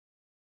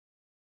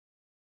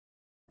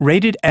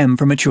Rated M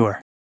for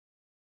mature.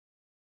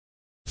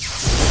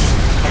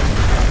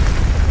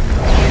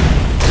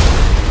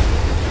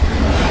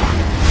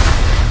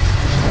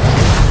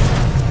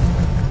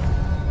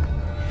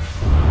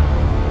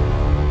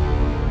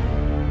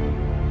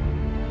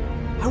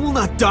 I will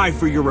not die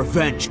for your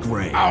revenge,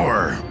 Gray.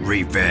 Our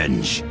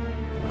revenge.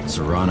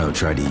 Serrano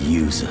tried to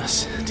use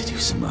us to do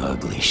some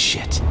ugly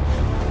shit.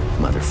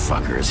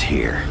 Motherfucker is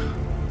here.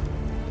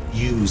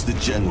 Use the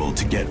General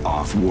to get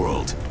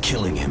off-world.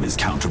 Killing him is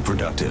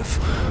counterproductive.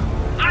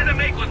 Either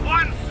make with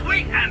one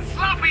sweet and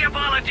sloppy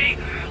apology,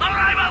 or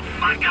I will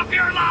fuck up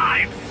your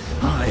lives!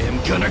 I am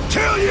gonna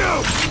kill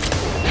you!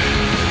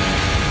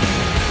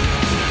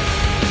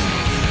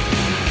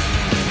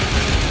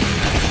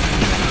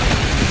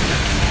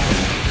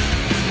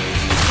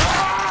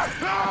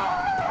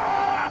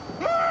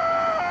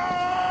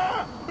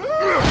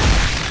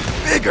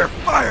 Bigger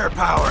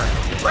firepower!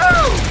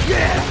 Woo!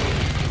 Yeah!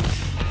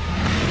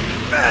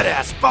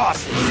 Badass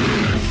bosses!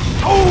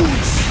 Oh,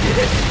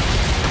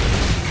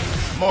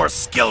 shit! More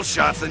skill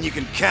shots than you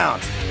can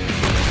count.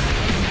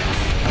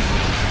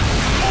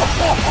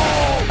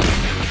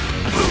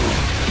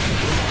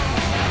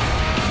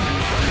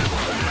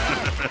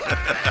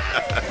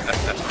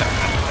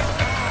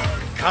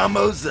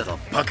 Combos that'll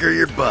pucker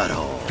your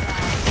butthole.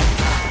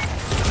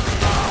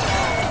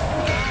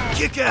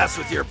 Kick ass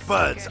with your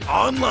buds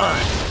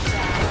online.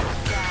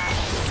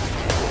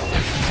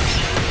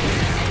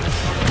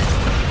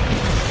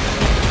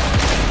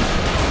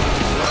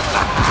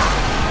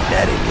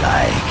 Daddy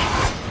like.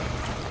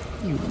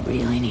 You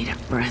really need a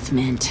breath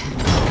mint.